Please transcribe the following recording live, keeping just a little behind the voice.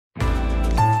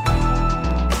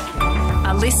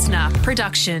listener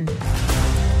production.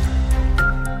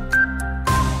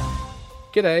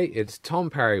 G'day, it's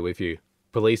Tom Parry with you.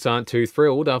 Police aren't too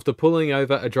thrilled after pulling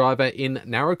over a driver in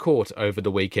Naracoorte over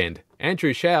the weekend.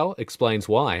 Andrew Shao explains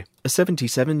why. A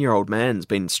 77-year-old man's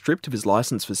been stripped of his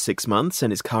licence for 6 months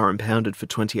and his car impounded for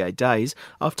 28 days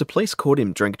after police caught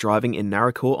him drink driving in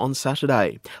Naracoorte on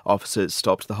Saturday. Officers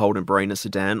stopped the Holden Barina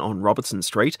sedan on Robertson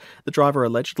Street, the driver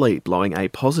allegedly blowing a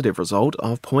positive result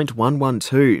of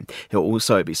 .112. He'll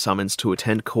also be summoned to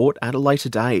attend court at a later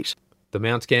date. The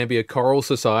Mount Gambier Coral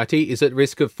Society is at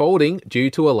risk of folding due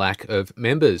to a lack of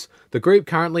members. The group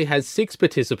currently has 6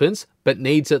 participants, but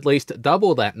needs at least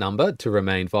double that number to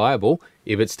remain viable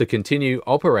if it's to continue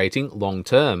operating long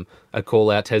term. A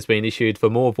call-out has been issued for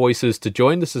more voices to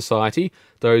join the society.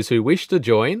 Those who wish to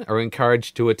join are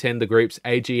encouraged to attend the group's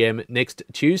AGM next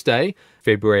Tuesday,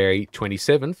 February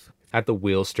 27th, at the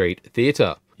Wheel Street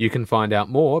Theatre. You can find out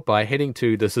more by heading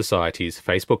to the Society's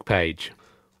Facebook page.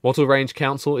 Wattle Range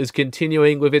Council is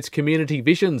continuing with its Community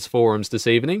Visions forums this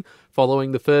evening,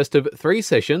 following the first of 3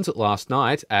 sessions last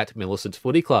night at Millicent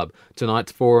Footy Club.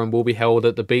 Tonight's forum will be held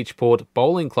at the Beachport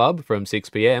Bowling Club from 6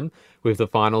 p.m, with the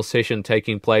final session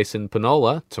taking place in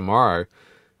Penola tomorrow.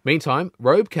 Meantime,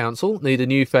 Robe Council need a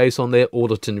new face on their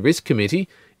Audit and Risk Committee.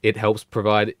 It helps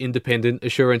provide independent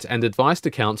assurance and advice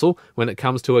to Council when it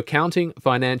comes to accounting,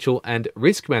 financial and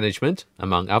risk management,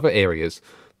 among other areas.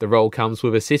 The role comes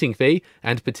with a sitting fee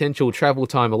and potential travel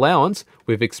time allowance,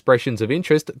 with expressions of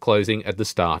interest closing at the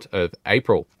start of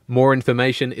April. More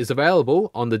information is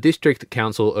available on the District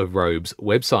Council of Robe's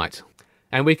website.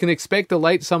 And we can expect a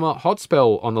late summer hot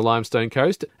spell on the Limestone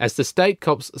Coast as the state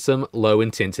cops some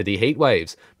low-intensity heat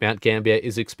waves. Mount Gambier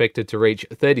is expected to reach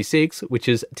 36, which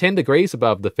is 10 degrees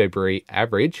above the February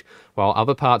average, while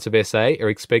other parts of SA are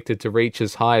expected to reach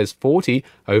as high as 40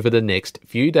 over the next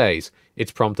few days.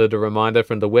 It's prompted a reminder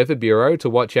from the Weather Bureau to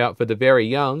watch out for the very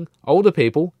young, older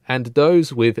people, and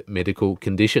those with medical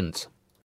conditions.